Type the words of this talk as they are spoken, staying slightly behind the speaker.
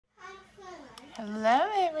Hello,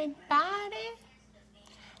 everybody.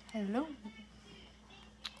 Hello.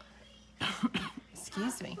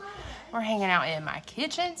 Excuse me. We're hanging out in my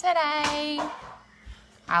kitchen today.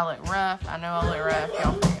 I look rough. I know I look rough.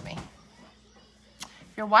 Y'all forgive me.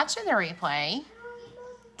 If you're watching the replay,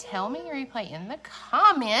 tell me your replay in the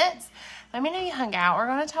comments. Let me know you hung out. We're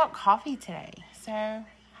going to talk coffee today. So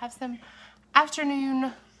have some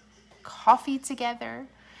afternoon coffee together.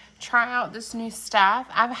 Try out this new stuff.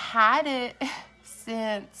 I've had it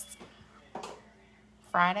since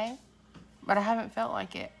Friday, but I haven't felt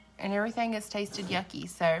like it. And everything has tasted yucky.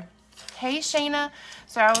 So, hey, Shayna.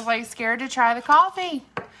 So I was like scared to try the coffee,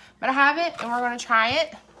 but I have it and we're going to try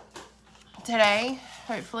it today.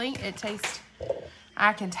 Hopefully it tastes,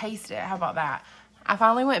 I can taste it. How about that? I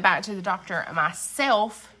finally went back to the doctor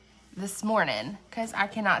myself this morning because I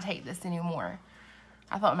cannot take this anymore.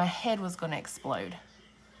 I thought my head was going to explode.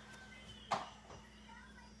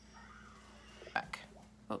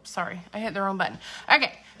 Oops, sorry. I hit the wrong button.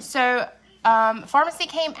 Okay, so Farmasi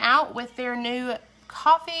came out with their new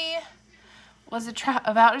coffee. Was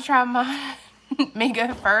about to try me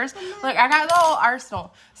go first. Look, I got the whole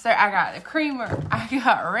arsenal. So I got the creamer. I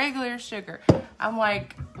got regular sugar. I'm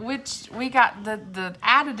like, we got the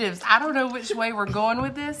additives. I don't know which way we're going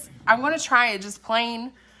with this. I'm going to try it just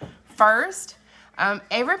plain first.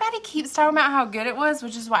 Everybody keeps talking about how good it was,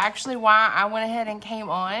 which is why I went ahead and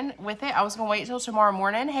came on with it. I was going to wait till tomorrow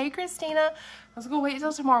morning. Hey, Christina. I was going to wait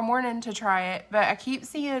till tomorrow morning to try it, but I keep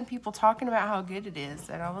seeing people talking about how good it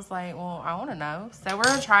is, and I was like, well, I want to know. So we're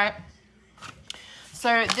going to try it.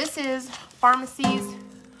 So this is Farmasi's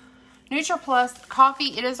NutriPlus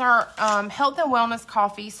coffee. It is our health and wellness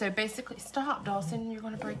coffee. So basically, stop, Dawson. You're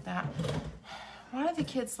going to break that. Why do the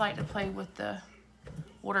kids like to play with the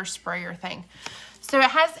water sprayer thing? So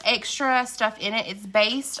it has extra stuff in it. It's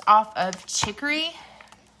based off of chicory.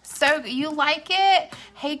 So you like it?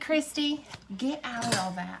 Hey, Christy, get out of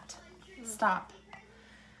all that. Stop.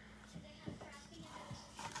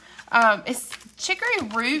 It's chicory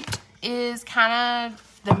root is kind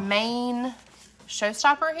of the main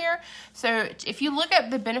showstopper here. So if you look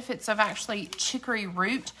at the benefits of actually chicory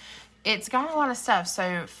root, it's got a lot of stuff.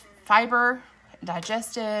 So fiber,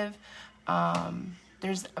 digestive,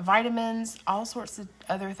 there's vitamins, all sorts of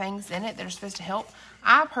other things in it that are supposed to help.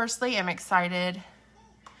 I personally am excited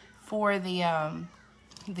for the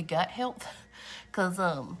gut health because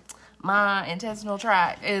my intestinal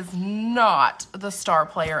tract is not the star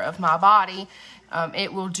player of my body.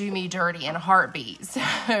 It will do me dirty in a heartbeat. So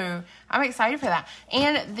I'm excited for that.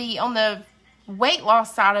 And on the weight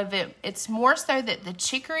loss side of it, it's more so that the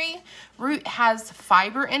chicory root has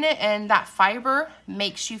fiber in it, and that fiber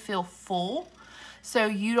makes you feel full. So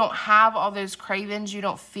you don't have all those cravings. You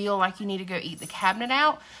don't feel like you need to go eat the cabinet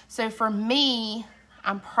out. So for me,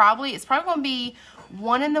 it's probably going to be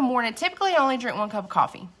 1 in the morning. Typically, I only drink 1 cup of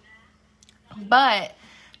coffee. But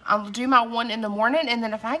I'll do my 1 in the morning. And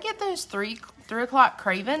then if I get those 3 o'clock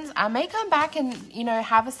cravings, I may come back and,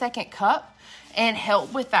 have a second cup and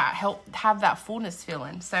help with that. Help have that fullness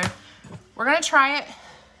feeling. So we're going to try it.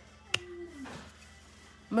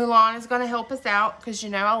 Mulan is going to help us out because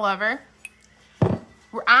I love her.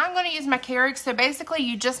 I'm going to use my Keurig. So basically,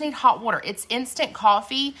 you just need hot water. It's instant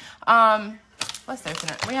coffee. Let's open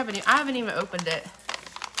it. I haven't even opened it.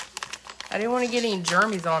 I didn't want to get any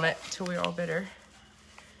germies on it till we were all bitter.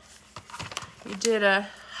 We did a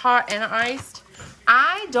hot and iced.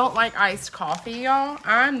 I don't like iced coffee, y'all.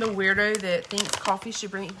 I'm the weirdo that thinks coffee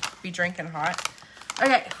should be drinking hot.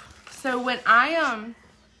 Okay, so when I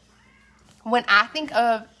think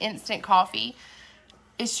of instant coffee,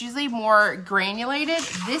 it's usually more granulated.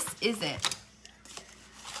 This isn't.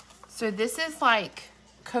 So this is like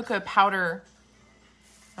cocoa powder.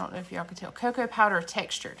 I don't know if y'all can tell. Cocoa powder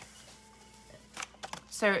textured.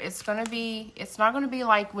 So it's not going to be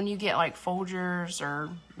like when you get like Folgers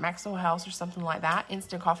or Maxwell House or something like that.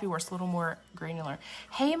 Instant coffee where it's a little more granular.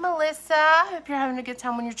 Hey, Melissa. Hope you're having a good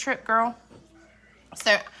time on your trip, girl.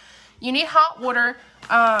 So you need hot water.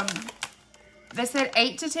 They said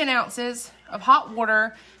 8 to 10 ounces of hot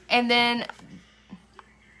water. And then,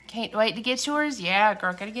 can't wait to get yours? Yeah,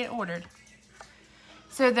 girl, gotta get it ordered.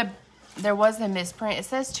 So there was a misprint. It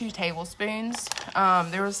says 2 tablespoons.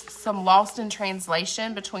 There was some lost in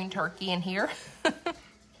translation between Turkey and here.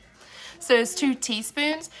 So it's 2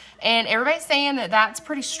 teaspoons. And everybody's saying that that's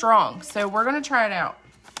pretty strong. So we're going to try it out.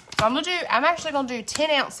 So I'm actually going to do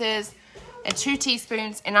 10 ounces and 2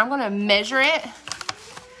 teaspoons. And I'm going to measure it.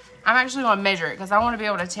 I'm actually going to measure it because I want to be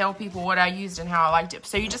able to tell people what I used and how I liked it.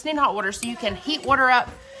 So you just need hot water. So you can heat water up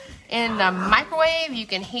in the microwave. You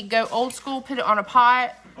can go old school, put it on a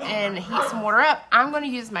pot. and heat some water up, I'm going to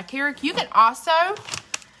use my Keurig.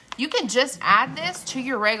 You can just add this to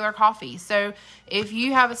your regular coffee. So if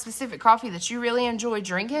you have a specific coffee that you really enjoy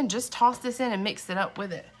drinking, just toss this in and mix it up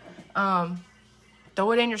with it.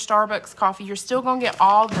 Throw it in your Starbucks coffee. You're still going to get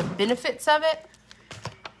all the benefits of it,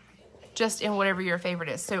 just in whatever your favorite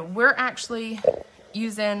is. So we're actually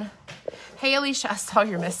using, hey Alicia, I saw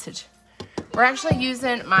your message. We're actually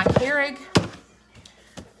using my Keurig.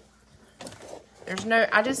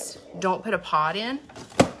 I just don't put a pot in.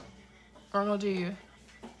 We're going to do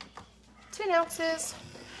 10 ounces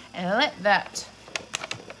and let that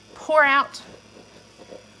pour out.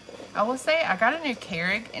 I will say I got a new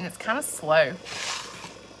Keurig and it's kind of slow.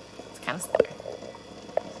 It's kind of slow.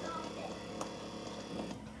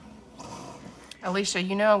 Alicia,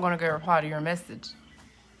 you know I'm going to go reply to your message.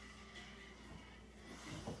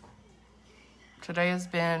 Today has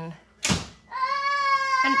been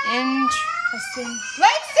an interesting...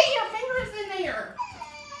 Let's see your fingers in there.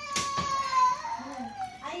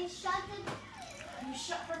 You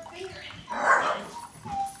shut her finger.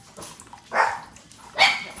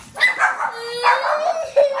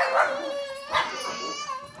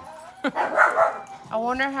 I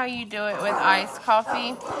wonder how you do it with iced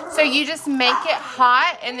coffee. So you just make it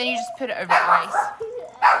hot and then you just put it over ice.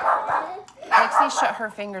 Lexi shut her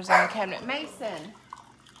fingers on the cabinet. Mason,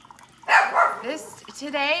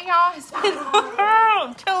 today, y'all, has been,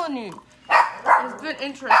 I'm telling you, it's been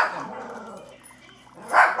interesting.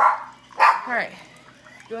 All right,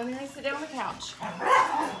 go in there and sit down on the couch.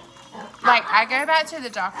 Like, I go back to the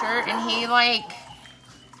doctor and he like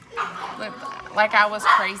I was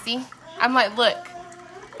crazy. I'm like, look,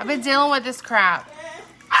 I've been dealing with this crap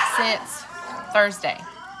since Thursday.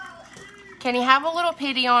 Can you have a little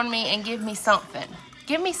pity on me and give me something?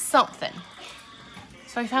 Give me something.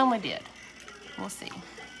 So he finally did. We'll see.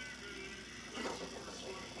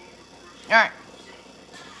 All right.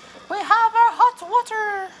 We have our hot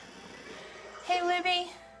water. Hey,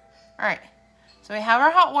 Libby. All right. So we have our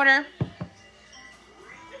hot water.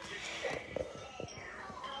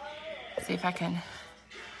 Let's see if I can.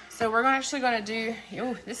 So we're actually going to do,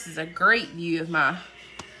 oh, this is a great view of my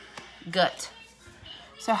gut.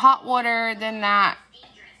 So hot water, then that,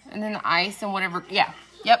 and then the ice and whatever. Yeah,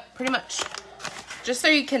 yep, pretty much. Just so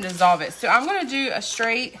you can dissolve it. So I'm going to do a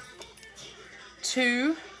straight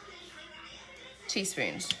 2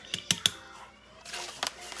 teaspoons.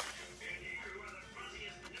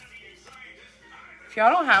 If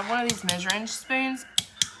y'all don't have one of these measuring spoons,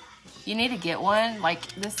 you need to get one. Like,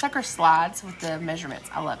 this sucker slides with the measurements.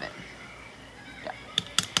 I love it. Yeah.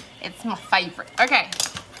 It's my favorite. Okay.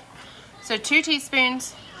 So 2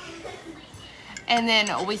 teaspoons. And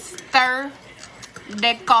then we stir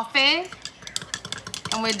the coffee.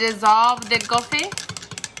 And we dissolve the coffee.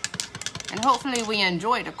 And hopefully we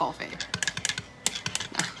enjoy the coffee.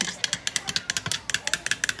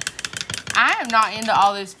 I am not into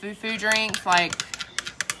all those foo-foo drinks. Like,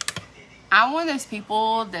 I'm one of those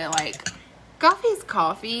people that, like, coffee's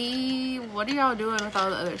coffee. What are y'all doing with all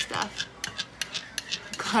the other stuff?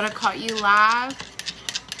 Glad I caught you live.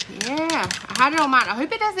 Yeah, I had it on mine. I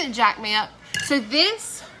hope it doesn't jack me up. So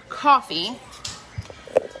this coffee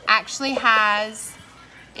actually has,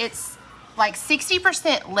 it's like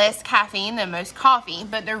 60% less caffeine than most coffee.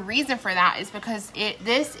 But the reason for that is because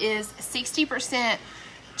this is 60%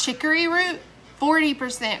 chicory root,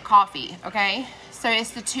 40% coffee, okay? So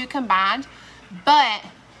it's the 2 combined. But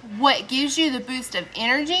what gives you the boost of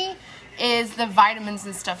energy is the vitamins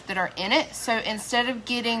and stuff that are in it. So instead of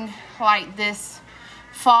getting like this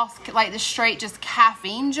false, like the straight just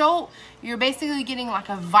caffeine jolt, you're basically getting like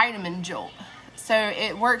a vitamin jolt. So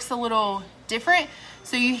it works a little different.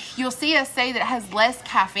 So you'll see us say that it has less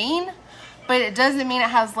caffeine, but it doesn't mean it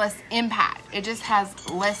has less impact. It just has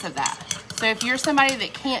less of that. So if you're somebody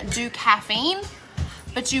that can't do caffeine,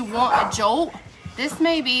 but you want a jolt, this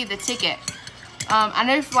may be the ticket. I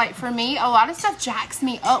know, like, for me, a lot of stuff jacks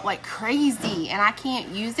me up like crazy, and I can't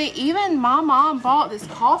use it. Even my mom bought this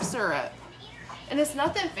cough syrup, and it's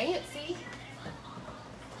nothing fancy.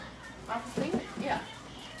 I can see it, yeah.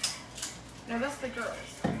 No, that's the girls.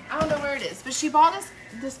 I don't know where it is, but she bought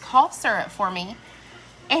this cough syrup for me,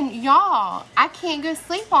 and y'all, I can't go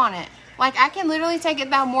sleep on it. Like, I can literally take it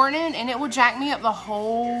that morning, and it will jack me up the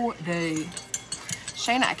whole day.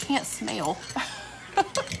 Shayna, I can't smell.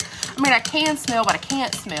 I mean, I can smell, but I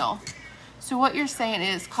can't smell. So what you're saying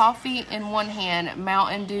is coffee in one hand,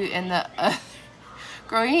 Mountain Dew in the other.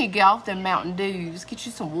 Girl, you need to get off them Mountain Dews. Get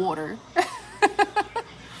you some water.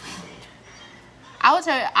 I will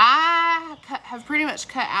tell you, I have pretty much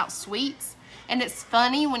cut out sweets. And it's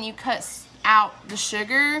funny when you cut out the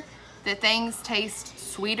sugar, that things taste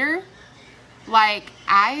sweeter. Like,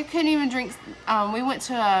 I couldn't even drink, we went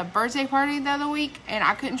to a birthday party the other week, and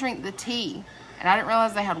I couldn't drink the tea. And I didn't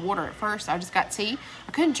realize they had water at first. I just got tea.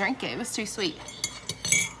 I couldn't drink it. It was too sweet.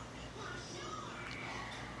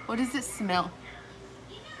 What does it smell?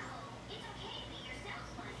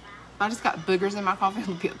 I just got boogers in my coffee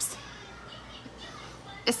and pips.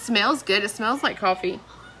 It smells good. It smells like coffee.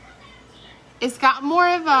 It's got more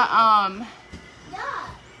of a,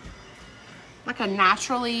 like a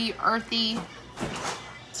naturally earthy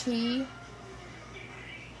tea.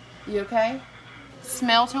 You okay?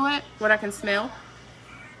 Smell to it. What I can smell.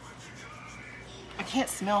 I can't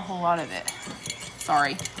smell a whole lot of it.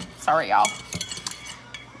 Sorry. Sorry, y'all.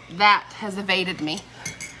 That has evaded me.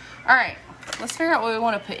 All right. Let's figure out what we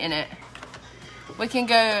want to put in it. We can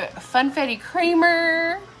go funfetti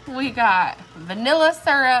creamer. We got vanilla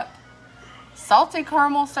syrup, salted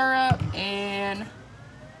caramel syrup, and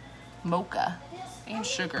mocha and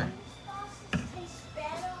sugar.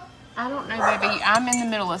 I don't know, baby. I'm in the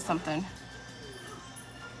middle of something.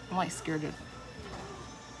 I'm like scared of.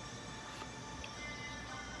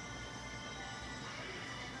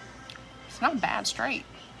 It's not bad straight,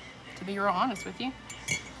 to be real honest with you.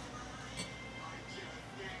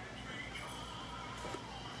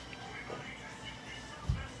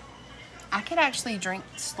 I could actually drink,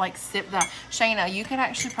 like sip that. Shayna, you could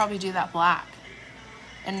actually probably do that black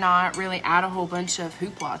and not really add a whole bunch of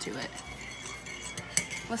hoopla to it.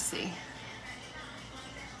 Let's see.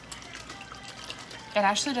 It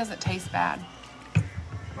actually doesn't taste bad.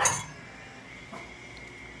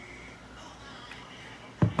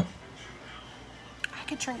 I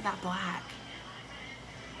could drink that black.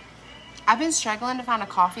 I've been struggling to find a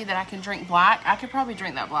coffee that I can drink black. I could probably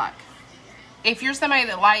drink that black. If you're somebody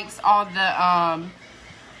that likes all the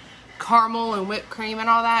caramel and whipped cream and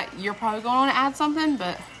all that, you're probably going to want to add something.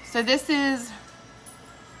 But so this is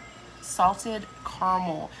salted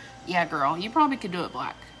caramel. Yeah, girl, you probably could do it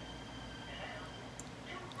black.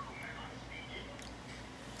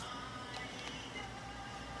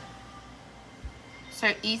 So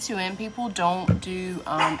E2M people don't do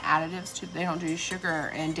additives to, they don't do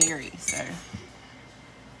sugar and dairy, so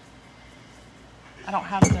I don't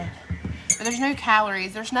have the, but there's no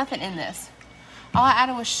calories, there's nothing in this. All I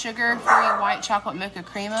added was sugar-free white chocolate mocha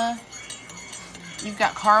crema. You've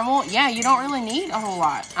got caramel. Yeah, you don't really need a whole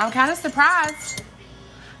lot. I'm kind of surprised.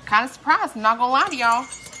 I'm not gonna lie to y'all.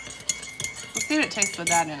 Let's see what it tastes with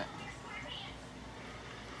that in it.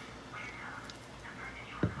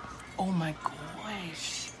 Oh my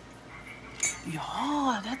gosh.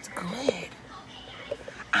 Y'all, that's good.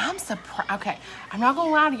 I'm surprised. Okay, I'm not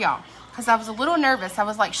gonna lie to y'all, because I was a little nervous. I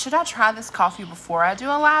was like, should I try this coffee before I do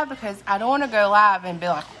a live? Because I don't want to go live and be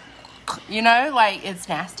like, you know, like it's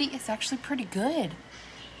nasty. It's actually pretty good.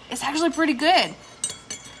 It's actually pretty good.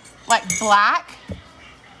 Like black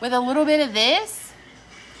with a little bit of this.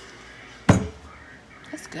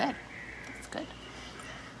 That's good. That's good.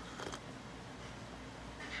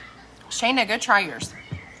 Shayna, go try yours.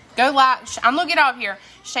 Go live. I'm gonna get off here.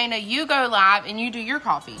 Shayna, you go live and you do your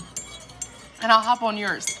coffee. And I'll hop on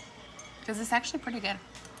yours. Because it's actually pretty good.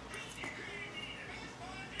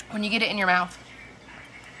 When you get it in your mouth.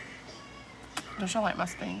 Don't y'all like my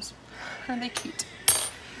spoons? Aren't they cute?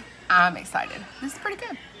 I'm excited. This is pretty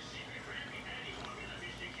good.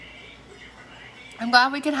 I'm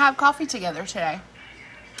glad we can have coffee together today.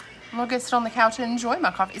 I'm gonna go sit on the couch and enjoy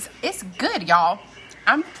my coffee. It's good, y'all.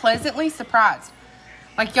 I'm pleasantly surprised.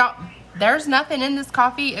 Like, y'all, there's nothing in this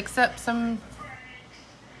coffee except some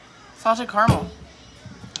salted caramel.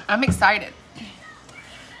 I'm excited.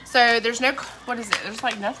 So there's no, what is it? There's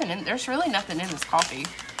like nothing in, there's really nothing in this coffee.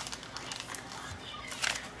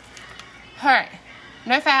 All right,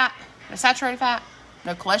 no fat, no saturated fat,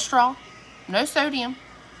 no cholesterol, no sodium.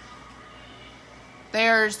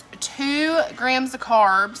 There's 2 grams of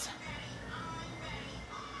carbs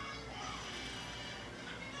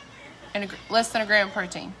and less than a gram of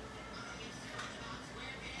protein.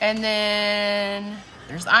 And then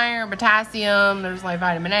there's iron, potassium, there's like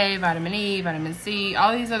vitamin A, vitamin E, vitamin C,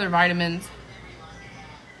 all these other vitamins.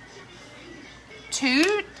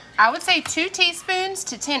 I would say 2 teaspoons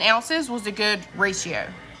to 10 ounces was a good ratio.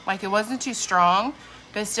 Like, it wasn't too strong,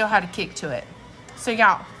 but it still had a kick to it. So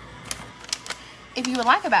y'all, if you would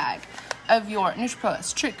like a bag of your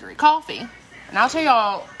NutriPlus Chicory coffee, and I'll tell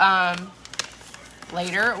y'all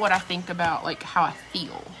later what I think about, like, how I feel. You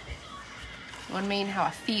know what I mean? How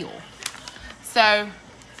I feel. So,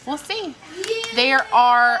 we'll see. Yeah. There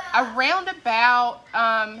are around about,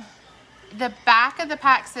 the back of the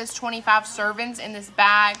pack says 25 servings in this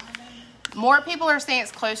bag. More people are saying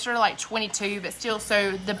it's closer to like 22, but still.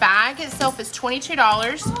 So the bag itself is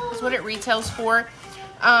 $22 is what it retails for.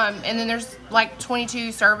 And then there's like 22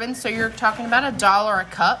 servings, so you're talking about $1 a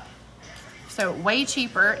cup. So way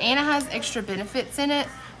cheaper, and it has extra benefits in it.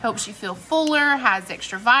 Helps you feel fuller, has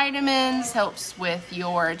extra vitamins, helps with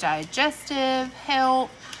your digestive health,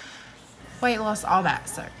 weight loss, all that.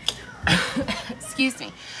 So, excuse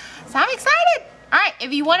me. So I'm excited. All right,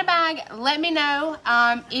 if you want a bag, let me know.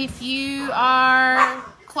 If you are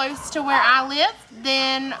close to where I live,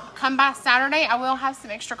 then come by Saturday. I will have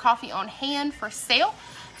some extra coffee on hand for sale,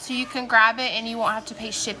 so you can grab it and you won't have to pay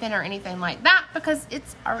shipping or anything like that because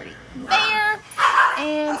it's already there.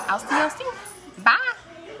 And I'll see y'all soon. Bye.